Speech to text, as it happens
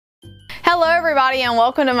Hello everybody and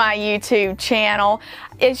welcome to my YouTube channel.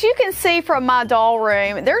 As you can see from my doll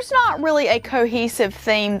room, there's not really a cohesive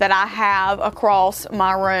theme that I have across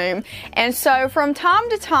my room. And so from time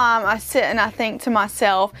to time I sit and I think to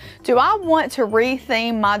myself, do I want to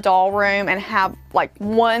retheme my doll room and have like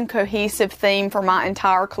one cohesive theme for my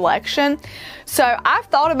entire collection? So I've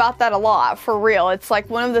thought about that a lot, for real. It's like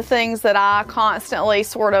one of the things that I constantly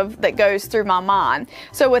that goes through my mind.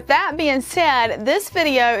 So with that being said, this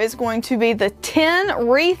video is going to be the 10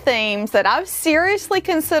 rethemes that I've seriously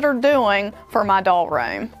considered doing for my doll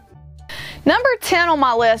room. Number 10 on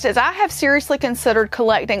my list is I have seriously considered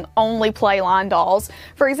collecting only Playline dolls.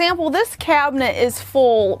 For example, this cabinet is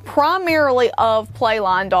full primarily of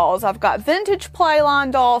Playline dolls. I've got vintage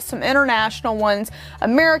Playline dolls, some international ones,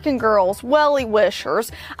 American Girls, Welly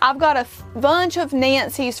Wishers. I've got a bunch of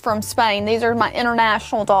Nancy's from Spain. These are my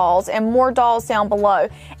international dolls, and more dolls down below.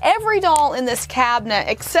 Every doll in this cabinet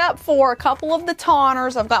except for a couple of the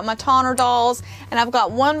Tonners. I've got my Tonner dolls, and I've got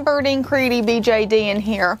one Birding Creedy BJD in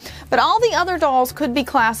here. But all the other dolls could be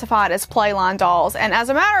classified as Playline dolls, and as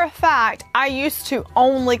a matter of fact, I used to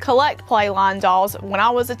only collect Playline dolls when I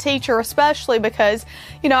was a teacher, especially because,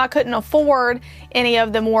 you know, I couldn't afford any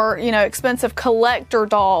of the more, you know, expensive collector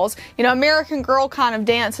dolls. You know, American Girl kind of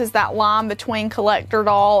dances that line between collector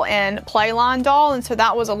doll and Playline doll, and so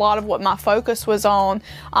that was a lot of what my focus was on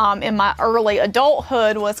in my early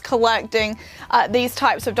adulthood, was collecting these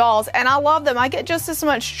types of dolls, and I love them. I get just as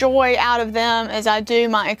much joy out of them as I do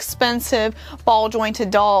my expensive ball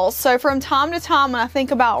jointed dolls. So from time to time when I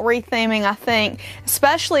think about retheming, I think,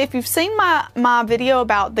 especially if you've seen my video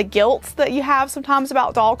about the guilt that you have sometimes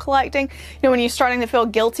about doll collecting, you know, when you're starting to feel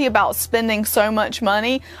guilty about spending so much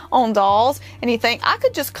money on dolls, and you think, I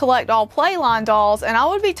could just collect all Playline dolls and I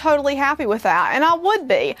would be totally happy with that, and I would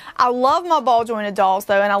be. I love my ball jointed dolls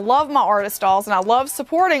though, and I love my artist dolls, and I love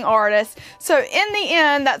supporting artists. So in the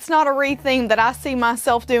end, that's not a retheme that I see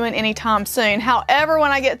myself doing anytime soon. However,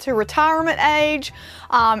 when I get to retirement age,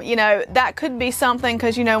 you know, that could be something,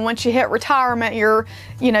 because, you know, once you hit retirement,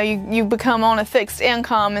 you become on a fixed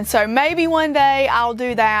income, and so maybe one day I'll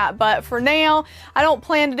do that. But for now, I don't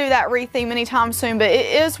plan to do that retheme anytime soon, but it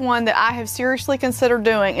is one that I have seriously considered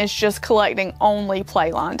doing, is just collecting only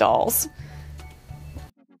Playline dolls.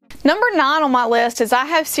 Number 9 on my list is I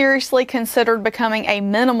have seriously considered becoming a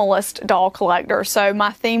minimalist doll collector. So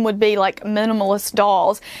my theme would be like minimalist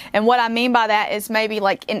dolls. And what I mean by that is maybe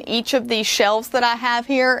like in each of these shelves that I have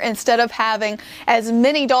here, instead of having as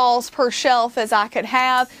many dolls per shelf as I could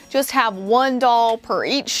have, just have one doll per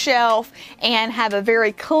each shelf and have a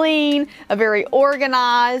very clean, a very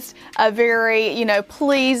organized, a very, you know,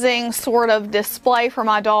 pleasing sort of display for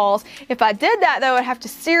my dolls. If I did that though, I'd have to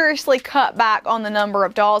seriously cut back on the number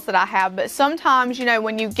of dolls that I have. But sometimes, you know,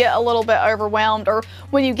 when you get a little bit overwhelmed, or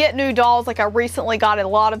when you get new dolls, like I recently got a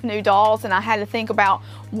lot of new dolls and I had to think about,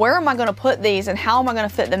 where am I going to put these and how am I going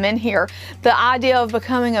to fit them in here? The idea of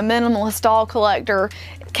becoming a minimalist doll collector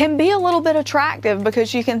can be a little bit attractive,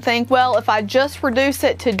 because you can think, well, if I just reduce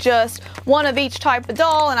it to just one of each type of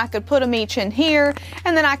doll and I could put them each in here,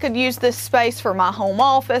 and then I could use this space for my home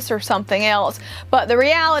office or something else. But the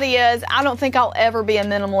reality is, I don't think I'll ever be a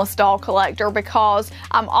minimalist doll collector, because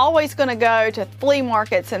I'm always going to go to flea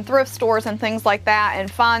markets and thrift stores and things like that and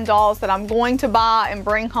find dolls that I'm going to buy and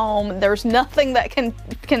bring home. There's nothing that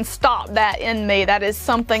can stop that in me. That is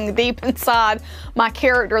something deep inside my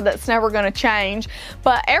character that's never going to change.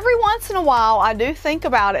 But every once in a while I do think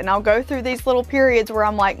about it, and I'll go through these little periods where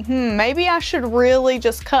I'm like, maybe I should really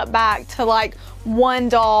just cut back to like one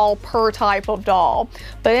doll per type of doll.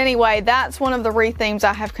 But anyway, that's one of the rethemes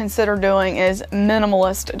I have considered doing, is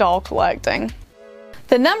minimalist doll collecting.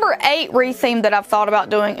 The number 8 retheme that I've thought about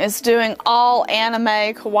doing is doing all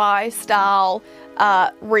anime kawaii style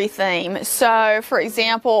retheme. So for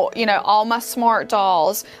example, you know, all my Smart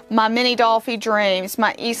dolls, my Mini Dolphy Dreams,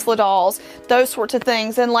 my Isla dolls, those sorts of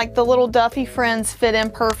things, and like the little Duffy friends fit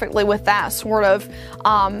in perfectly with that sort of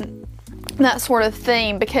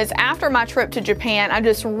theme, because after my trip to Japan, I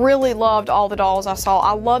just really loved all the dolls I saw.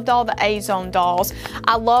 I loved all the A-Zone dolls.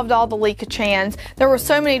 I loved all the Lika-chans. There were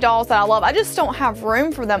so many dolls that I love. I just don't have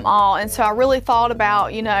room for them all, and so I really thought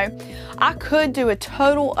about, you know, I could do a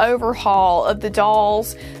total overhaul of the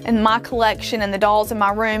dolls in my collection and the dolls in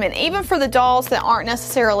my room, and even for the dolls that aren't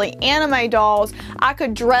necessarily anime dolls, I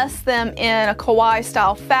could dress them in a kawaii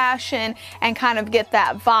style fashion and kind of get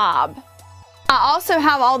that vibe. I also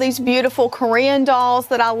have all these beautiful Korean dolls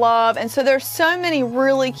that I love, and so there's so many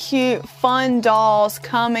really cute, fun dolls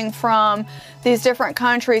coming from these different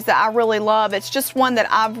countries that I really love. It's just one that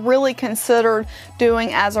I've really considered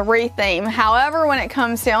doing as a retheme. However, when it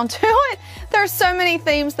comes down to it, There's so many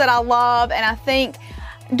themes that I love, and I think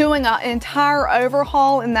doing an entire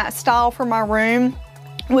overhaul in that style for my room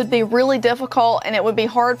would be really difficult, and it would be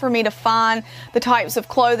hard for me to find the types of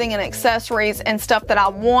clothing and accessories and stuff that I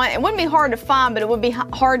want. It wouldn't be hard to find, but it would be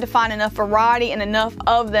hard to find enough variety and enough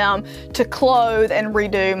of them to clothe and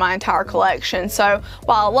redo my entire collection. So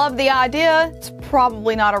while I love the idea, it's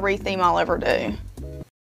probably not a retheme I'll ever do.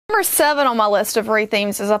 Number 7 on my list of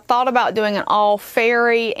rethemes is I thought about doing an all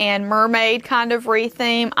fairy and mermaid kind of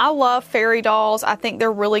retheme. I love fairy dolls. I think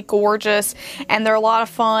they're really gorgeous and they're a lot of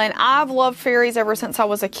fun. I've loved fairies ever since I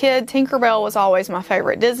was a kid. Tinkerbell was always my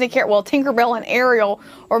favorite Disney character. Well, Tinkerbell and Ariel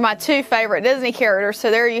were my 2 favorite Disney characters.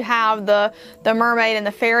 So there you have the mermaid and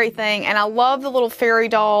the fairy thing. And I love the little fairy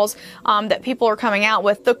dolls that people are coming out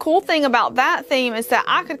with. The cool thing about that theme is that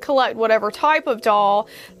I could collect whatever type of doll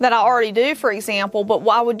that I already do, for example, but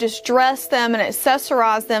I would just dress them and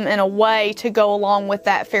accessorize them in a way to go along with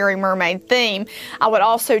that fairy mermaid theme. I would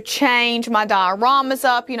also change my dioramas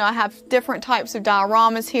up. You know, I have different types of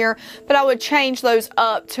dioramas here, but I would change those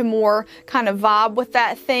up to more kind of vibe with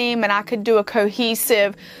that theme, and I could do a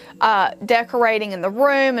cohesive decorating in the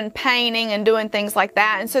room and painting and doing things like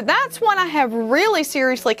that. And so that's one I have really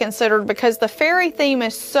seriously considered, because the fairy theme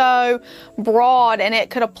is so broad and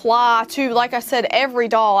it could apply to, like I said, every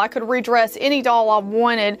doll. I could redress any doll I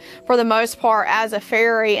wanted for the most part as a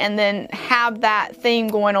fairy and then have that theme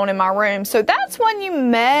going on in my room. So that's one you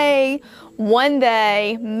may one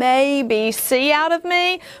day maybe see out of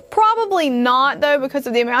me. Probably not though, because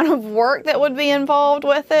of the amount of work that would be involved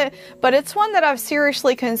with it, but it's one that I've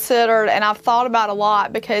seriously considered and I've thought about a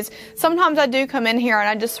lot, because sometimes I do come in here and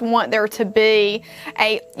I just want there to be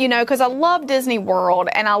a, you know, because I love Disney World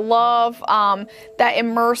and I love that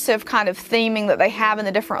immersive kind of theming that they have in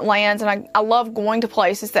the different lands, and I love going to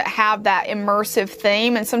places that have that immersive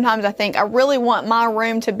theme. And sometimes I think I really want my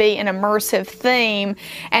room to be an immersive theme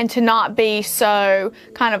and to not be so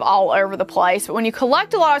kind of all over the place. But when you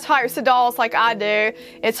collect a lot of types of dolls like I do,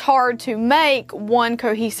 it's hard to make one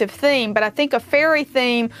cohesive theme. But I think a fairy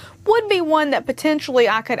theme would be one that potentially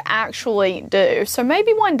I could actually do. So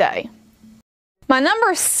maybe one day. My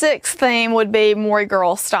number 6 theme would be Maury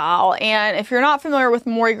Girl style, and if you're not familiar with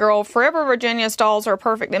Maury Girl, Forever Virginia's dolls are a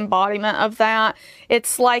perfect embodiment of that.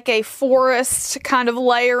 It's like a forest kind of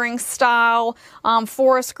layering style,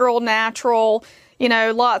 forest girl natural, you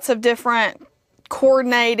know, lots of different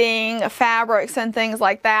coordinating fabrics and things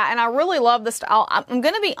like that, and I really love the style. I'm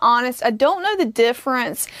going to be honest, I don't know the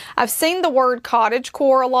difference. I've seen the word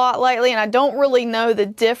cottagecore a lot lately, and I don't really know the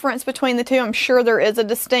difference between the two. I'm sure there is a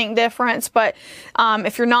distinct difference, but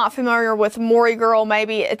if you're not familiar with Maury Girl,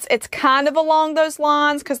 maybe it's kind of along those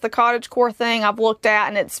lines, because the cottagecore thing I've looked at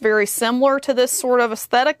and it's very similar to this sort of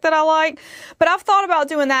aesthetic that I like. But I've thought about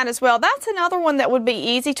doing that as well. That's another one that would be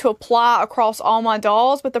easy to apply across all my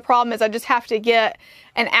dolls, but the problem is I just have to get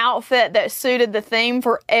an outfit that suited the theme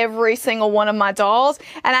for every single one of my dolls,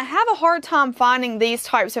 and I have a hard time finding these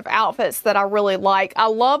types of outfits that I really like. I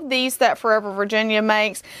love these that Forever Virginia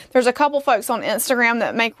makes. There's a couple folks on Instagram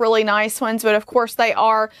that make really nice ones, but of course they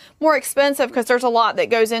are more expensive because there's a lot that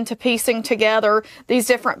goes into piecing together these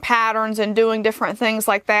different patterns and doing different things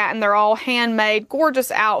like that, and they're all handmade,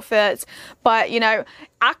 gorgeous outfits. But you know,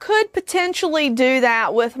 I could potentially do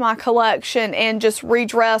that with my collection and just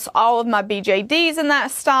redress all of my BJDs in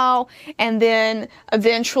that style, and then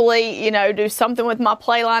eventually, you know, do something with my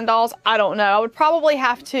Playline dolls. I don't know. I would probably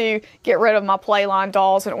have to get rid of my Playline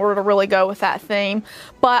dolls in order to really go with that theme.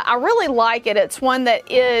 But I really like it. It's one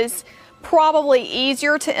that is probably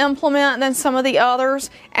easier to implement than some of the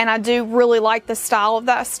others, and I do really like the style of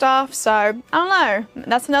that stuff. So, I don't know.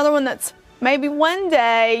 That's another one that's maybe one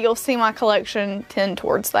day you'll see my collection tend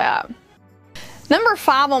towards that. Number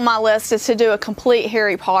 5 on my list is to do a complete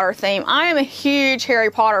Harry Potter theme. I am a huge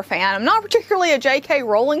Harry Potter fan. I'm not particularly a J.K.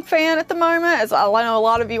 Rowling fan at the moment, as I know a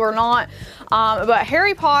lot of you are not. But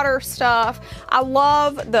Harry Potter stuff, I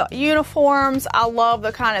love the uniforms. I love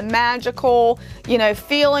the kind of magical, you know,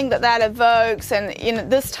 feeling that that evokes. And, you know,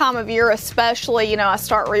 this time of year especially, you know, I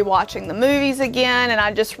start rewatching the movies again, and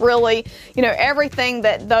I just really, you know, everything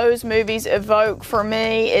that those movies evoke for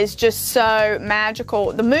me is just so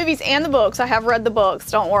magical. The movies and the books, I have read the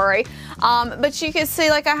books, don't worry. But you can see,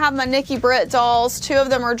 like, I have my Nikki Britt dolls. 2 of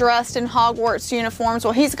them are dressed in Hogwarts uniforms.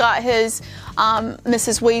 Well, he's got his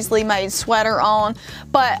Mrs. Weasley made sweater on,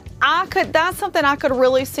 but that's something I could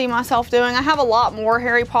really see myself doing. I have a lot more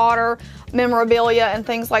Harry Potter memorabilia and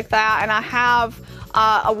things like that, and I have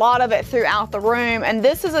a lot of it throughout the room. And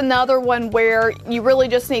this is another one where you really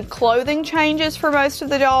just need clothing changes for most of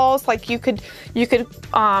the dolls. Like you could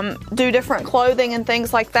do different clothing and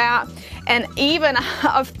things like that. And even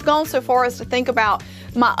I've gone so far as to think about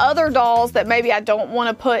my other dolls that maybe I don't want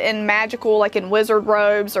to put in magical, like in wizard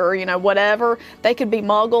robes or, you know, whatever. They could be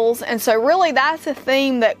muggles. And so really that's a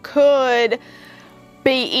theme that could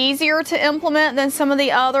be easier to implement than some of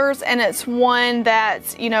the others, and it's one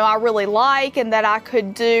that, you know, I really like and that I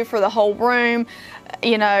could do for the whole room,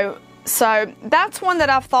 you know. So that's one that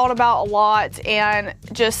I've thought about a lot, and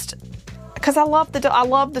just because I love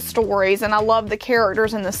the stories and I love the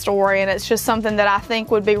characters in the story, and it's just something that I think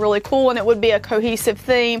would be really cool, and it would be a cohesive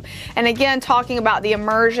theme. And again, talking about the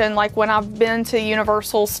immersion, like when I've been to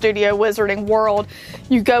Universal Studio Wizarding World,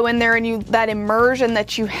 you go in there and that immersion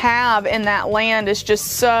that you have in that land is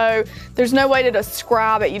just so, there's no way to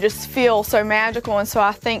describe it. You just feel so magical. And so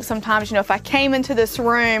I think sometimes, you know, if I came into this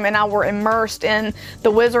room and I were immersed in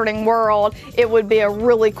the Wizarding world, it would be a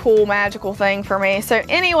really cool magical thing for me. So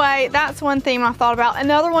anyway, that's one theme I thought about.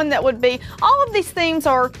 Another one that would be, all of these themes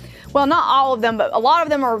are, well, not all of them, but a lot of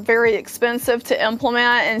them are very expensive to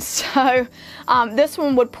implement, and so this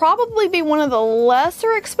one would probably be one of the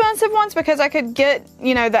lesser expensive ones, because I could get,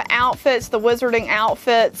 you know, the outfits, the wizarding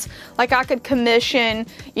outfits. Like I could commission,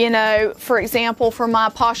 you know, for example, for my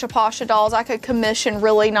Pasha Pasha dolls, I could commission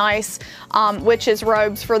really nice witches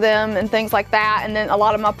robes for them and things like that. And then a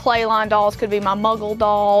lot of my Playline dolls could be my Muggle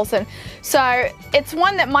dolls, and so it's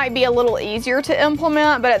one that might be a little easier to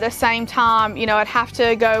implement, but at the same time, you know, I'd have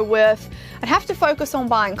to focus on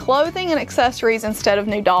buying clothing and accessories instead of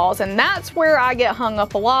new dolls. And that's where I get hung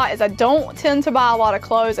up a lot, is I don't tend to buy a lot of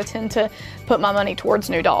clothes. I tend to put my money towards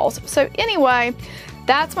new dolls. So anyway,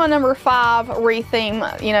 that's my number 5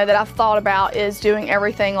 retheme, you know, that I've thought about, is doing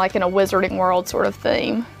everything like in a Wizarding World sort of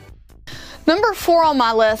theme. Number 4 on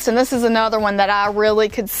my list, and this is another one that I really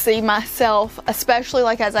could see myself, especially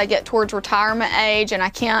like as I get towards retirement age and I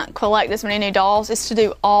can't collect as many new dolls, is to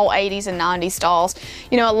do all 80s and 90s dolls.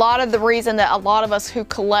 You know, a lot of the reason that a lot of us who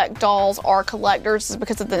collect dolls are collectors is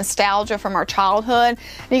because of the nostalgia from our childhood.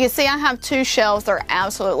 And you can see I have 2 shelves that are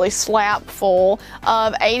absolutely slap full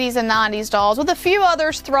of 80s and 90s dolls, with a few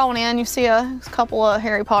others thrown in. You see a couple of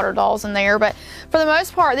Harry Potter dolls in there, but for the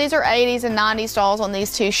most part, these are 80s and 90s dolls on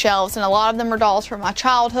these 2 shelves, and a lot of them are dolls from my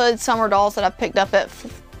childhood. Some are dolls that I've picked up at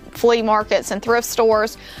flea markets and thrift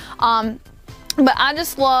stores. But I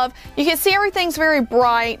just love, you can see everything's very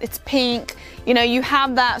bright. It's pink. You know, you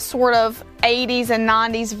have that sort of 80s and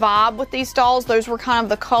 90s vibe with these dolls. Those were kind of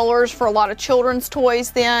the colors for a lot of children's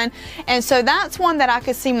toys then. And so that's one that I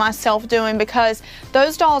could see myself doing, because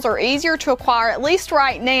those dolls are easier to acquire, at least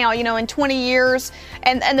right now, you know, in 20 years.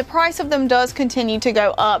 And the price of them does continue to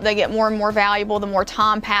go up. They get more and more valuable the more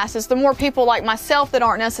time passes. The more people like myself that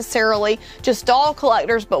aren't necessarily just doll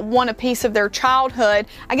collectors but want a piece of their childhood.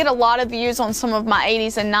 I get a lot of views on some of my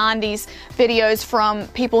 80s and 90s videos from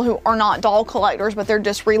people who are not doll collectors, but they're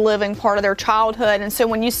just reliving part of their childhood. And so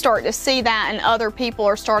when you start to see that and other people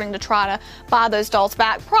are starting to try to buy those dolls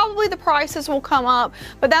back, probably the prices will come up.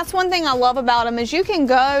 But that's one thing I love about them, is you can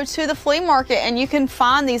go to the flea market and you can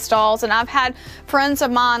find these dolls. And I've had friends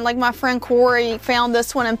of mine, like my friend Corey, found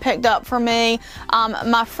this one and picked up for me.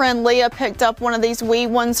 My friend Leah picked up one of these wee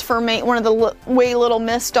ones for me, one of the wee little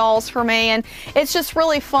Miss dolls for me. And it's just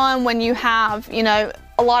really fun when you have, you know,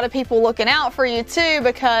 a lot of people looking out for you too,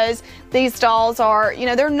 because these dolls are, you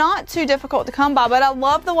know, they're not too difficult to come by, but I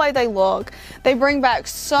love the way they look. They bring back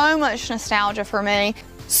so much nostalgia for me.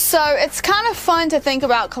 So it's kind of fun to think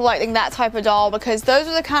about collecting that type of doll, because those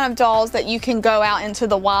are the kind of dolls that you can go out into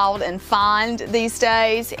the wild and find these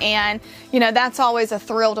days. And, you know, that's always a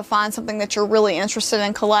thrill to find something that you're really interested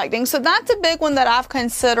in collecting. So that's a big one that I've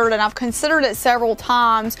considered, and I've considered it several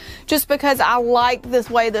times just because I like this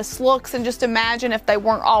way this looks. And just imagine if they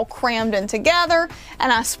weren't all crammed in together and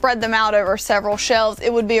I spread them out over several shelves.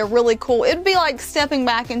 It would be a really cool, it would be like stepping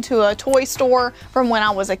back into a toy store from when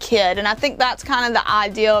I was a kid. And I think that's kind of the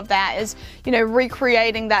idea of that, is, you know,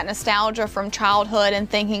 recreating that nostalgia from childhood and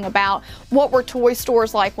thinking about what were toy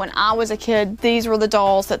stores like when I was a kid. These were the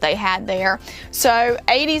dolls that they had there. So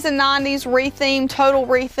 80s and 90s retheme, total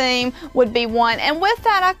retheme would be one. And with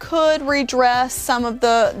that, I could redress some of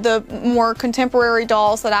the more contemporary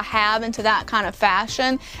dolls that I have into that kind of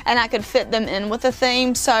fashion, and I could fit them in with the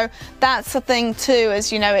theme. So that's the thing too,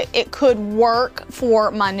 is, you know, it could work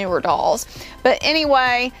for my newer dolls. But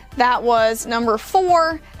anyway, that was number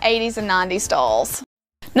 4, 80s and 90s dolls.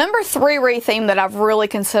 Number 3 retheme that I've really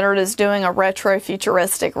considered is doing a retro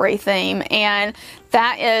futuristic retheme, and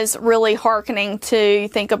that is really hearkening to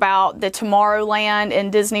think about the Tomorrowland in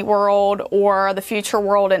Disney World or the Future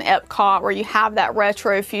World in Epcot, where you have that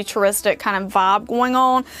retro futuristic kind of vibe going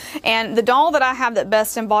on. And the doll that I have that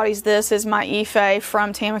best embodies this is my Ife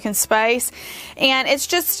from Tamaki Space, and it's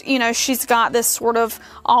just, you know, she's got this sort of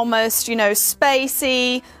almost, you know,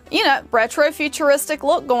 spacey, you know, retro futuristic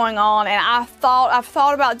look going on, and I've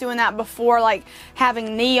thought about doing that before, like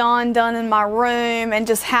having neon done in my room and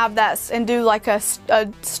just have that and do like a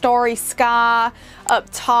starry sky up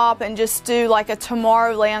top and just do like a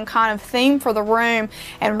Tomorrowland kind of theme for the room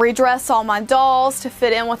and redress all my dolls to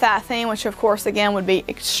fit in with that theme, which of course again would be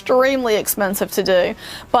extremely expensive to do.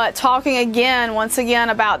 But talking again, once again,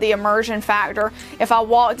 about the immersion factor, if I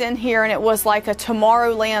walked in here and it was like a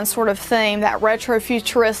Tomorrowland sort of theme, that retro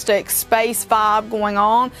futuristic space vibe going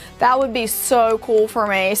on, that would be so cool for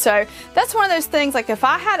me. So that's one of those things, like if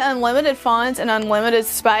I had unlimited funds and unlimited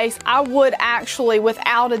space, I would actually,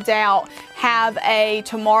 without a doubt, have a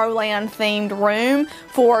Tomorrowland themed room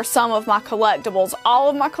for some of my collectibles. All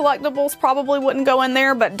of my collectibles probably wouldn't go in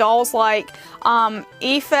there, but dolls like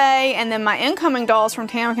Ife and then my incoming dolls from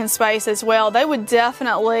Tamaki Space as well, they would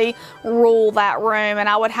definitely rule that room, and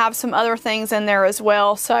I would have some other things in there as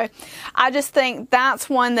well. So I just think that's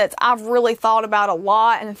one that I've really thought about a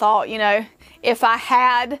lot and thought, you know, if I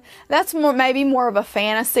had, that's maybe more of a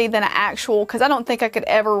fantasy than an actual, because I don't think I could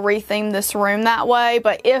ever retheme this room that way.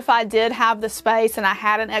 But if I did have the space and I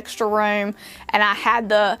had an extra room and I had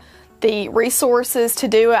the resources to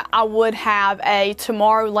do it, I would have a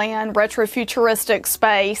Tomorrowland retro futuristic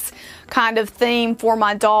space kind of theme for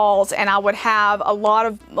my dolls, and I would have a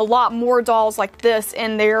lot more dolls like this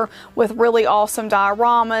in there with really awesome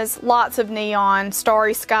dioramas, lots of neon,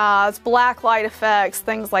 starry skies, black light effects,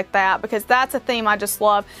 things like that, because that's a theme I just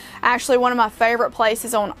love. Actually, one of my favorite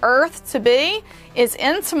places on earth to be is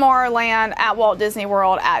in Tomorrowland at Walt Disney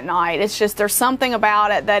World at night. It's just, there's something about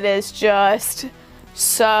it that is just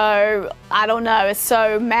so, I don't know, it's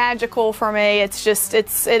so magical for me. It's just, it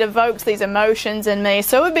evokes these emotions in me.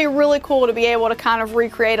 So it would be really cool to be able to kind of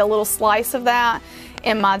recreate a little slice of that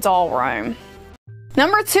in my doll room.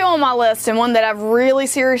 Number 2 on my list, and one that I've really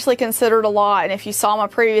seriously considered a lot, and if you saw my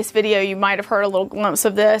previous video you might have heard a little glimpse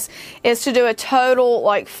of this, is to do a total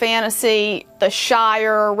like fantasy, the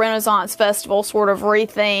Shire Renaissance Festival sort of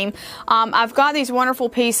retheme. I've got these wonderful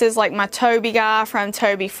pieces like my Toby guy from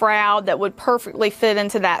Toby Froud that would perfectly fit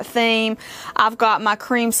into that theme. I've got my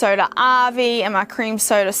Cream Soda Ivy and my Cream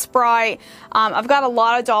Soda Sprite. I've got a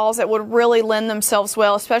lot of dolls that would really lend themselves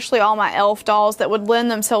well, especially all my elf dolls that would lend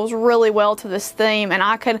themselves really well to this theme. And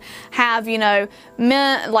I could have, you know,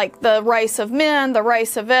 men, like the race of men, the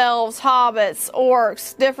race of elves, hobbits,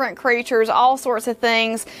 orcs, different creatures, all sorts of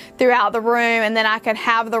things throughout the room. And then I could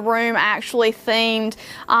have the room actually themed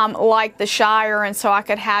like the Shire, and so I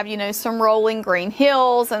could have, you know, some rolling green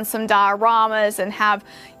hills and some dioramas and have,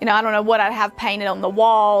 you know, I don't know what I'd have painted on the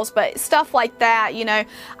walls, but stuff like that, you know,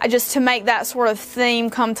 just to make that sort of theme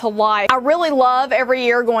come to life. I really love every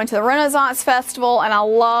year going to the Renaissance Festival, and I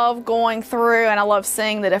love going through and I love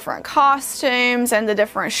seeing the different costumes and the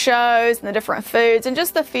different shows and the different foods and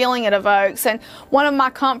just the feeling it evokes. And one of my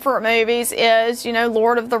comfort movies is, you know,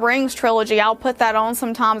 Lord of the Rings trilogy. I'll put that on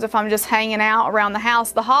sometimes if I'm just hanging out around the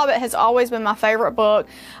house. The Hobbit has always been my favorite book.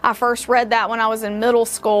 I first read that when I was in middle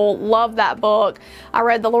school. Loved that book. I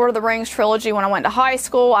read the Lord of the Rings trilogy when I went to high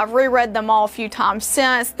school. I've reread them all a few times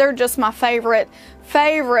since. They're just my favorite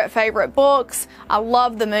books. I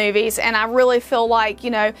love the movies, and I really feel like, you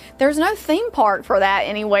know, there's no theme park for that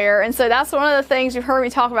anywhere. And so that's one of the things you've heard me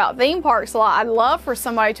talk about theme parks a lot. I'd love for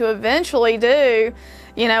somebody to eventually do,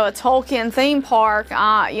 you know, a Tolkien theme park.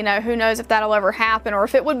 You know, who knows if that'll ever happen, or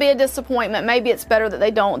if it would be a disappointment. Maybe it's better that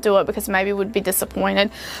they don't do it, because maybe we'd be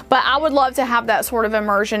disappointed. But I would love to have that sort of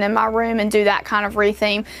immersion in my room and do that kind of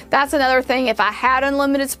retheme. That's another thing. If I had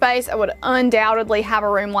unlimited space, I would undoubtedly have a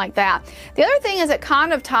room like that. The other thing is it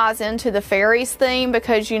kind of ties into the fairies theme,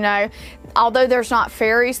 because, you know, although there's not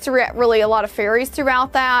fairies really a lot of fairies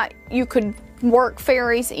throughout that, you could work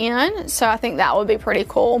fairies in, so I think that would be pretty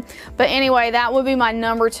cool. But anyway, that would be my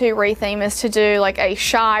number 2 retheme, is to do like a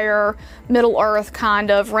Shire, Middle Earth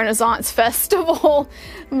kind of Renaissance festival,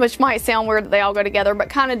 which might sound weird that they all go together, but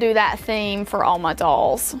kind of do that theme for all my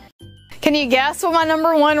dolls. Can you guess what my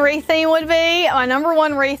 #1 retheme would be? My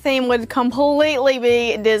 #1 retheme would completely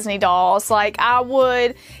be Disney dolls. Like, I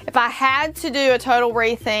would, if I had to do a total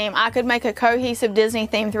retheme, I could make a cohesive Disney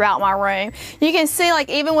theme throughout my room. You can see,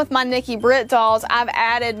 like, even with my Nikki Britt dolls, I've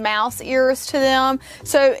added mouse ears to them.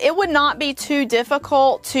 So it would not be too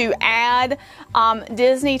difficult to add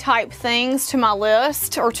Disney type things to my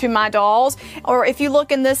list or to my dolls. Or if you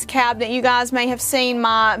look in this cabinet, you guys may have seen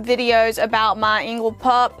my videos about my Engle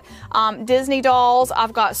Pup Disney dolls.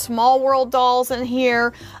 I've got Small World dolls in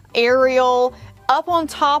here, Ariel. Up on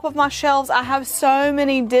top of my shelves, I have so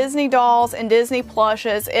many Disney dolls and Disney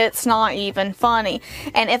plushes, it's not even funny.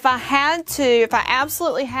 And if I had to, if I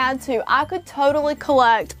absolutely had to, I could totally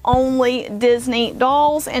collect only Disney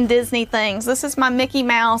dolls and Disney things. This is my Mickey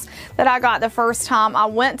Mouse that I got the first time I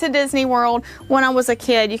went to Disney World when I was a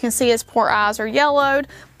kid. You can see his poor eyes are yellowed,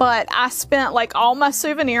 but I spent like all my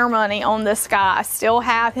souvenir money on this guy. I still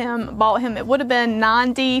have him, bought him, it would have been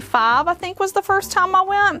 95, I think was the first time I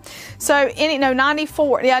went. So, no,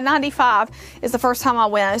 94, yeah, 95 is the first time I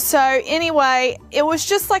went. So anyway, it was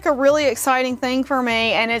just like a really exciting thing for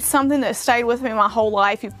me, and it's something that stayed with me my whole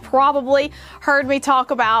life. You've probably heard me talk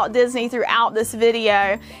about Disney throughout this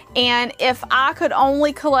video, and if I could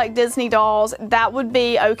only collect Disney dolls, that would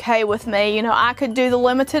be okay with me. You know, I could do the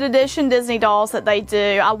limited edition Disney dolls that they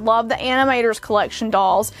do. I love the Animators Collection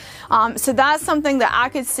dolls. So that's something that I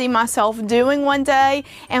could see myself doing one day.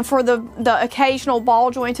 And for the occasional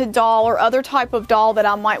ball jointed doll or other type of doll that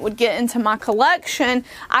I would get into my collection,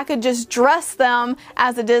 I could just dress them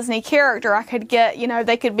as a Disney character. I could get, you know,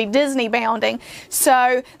 they could be Disney bounding.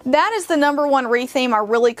 So that is the #1 retheme I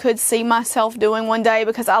really could see myself doing one day,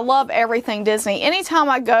 because I love everything Disney. Anytime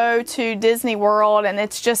I go to Disney World and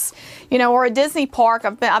it's just, you know, or a Disney park,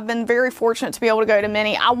 I've been very fortunate to be able to go to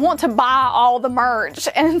many. I want to buy all the merch,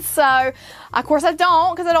 and so of course I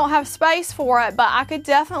don't, because I don't have space for it, but I could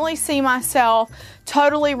definitely see myself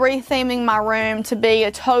totally retheming my room to be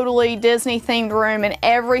a totally Disney themed room and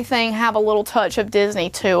everything have a little touch of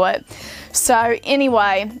Disney to it. So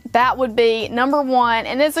anyway, that would be #1,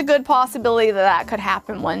 and it's a good possibility that that could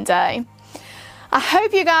happen one day. I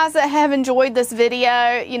hope you guys that have enjoyed this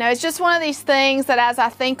video. You know, it's just one of these things that as I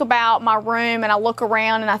think about my room and I look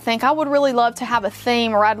around and I think I would really love to have a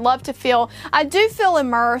theme, or I'd love to feel, I do feel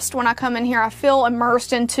immersed when I come in here. I feel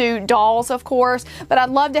immersed into dolls, of course, but I'd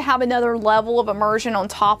love to have another level of immersion on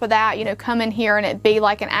top of that. You know, come in here and it be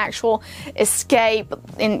like an actual escape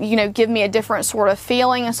and, you know, give me a different sort of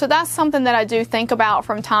feeling. And so that's something that I do think about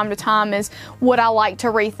from time to time, is would I like to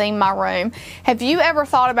retheme my room? Have you ever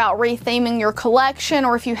thought about retheming your collection?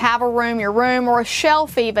 Or if you have a room, your room, or a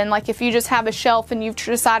shelf even, like if you just have a shelf and you've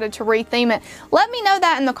decided to retheme it, let me know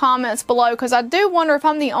that in the comments below, because I do wonder if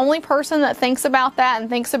I'm the only person that thinks about that and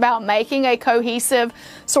thinks about making a cohesive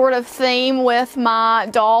sort of theme with my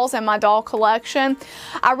dolls and my doll collection.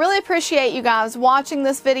 I really appreciate you guys watching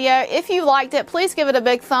this video. If you liked it, please give it a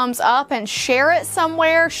big thumbs up and share it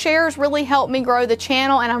somewhere. Shares really help me grow the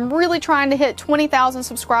channel, and I'm really trying to hit 20,000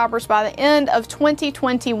 subscribers by the end of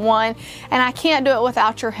 2021, and I can't do it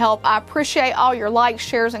without your help. I appreciate all your likes,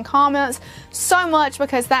 shares, and comments so much,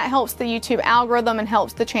 because that helps the YouTube algorithm and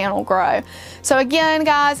helps the channel grow. So again,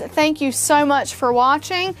 guys, thank you so much for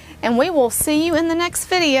watching, and we will see you in the next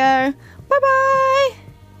video. Bye-bye!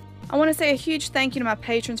 I want to say a huge thank you to my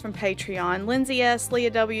patrons from Patreon: Lindsay S.,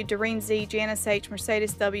 Leah W., Doreen Z., Janice H.,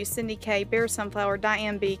 Mercedes W., Cindy K., Bear Sunflower,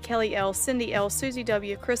 Diane B., Kelly L., Cindy L., Susie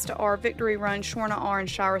W., Krista R., Victory Run, Shorna R., and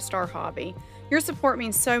Shira Star Hobby. Your support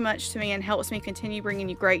means so much to me and helps me continue bringing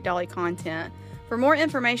you great dolly content. For more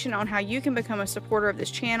information on how you can become a supporter of this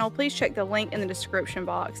channel, please check the link in the description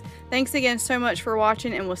box. Thanks again so much for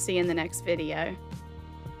watching, and we'll see you in the next video.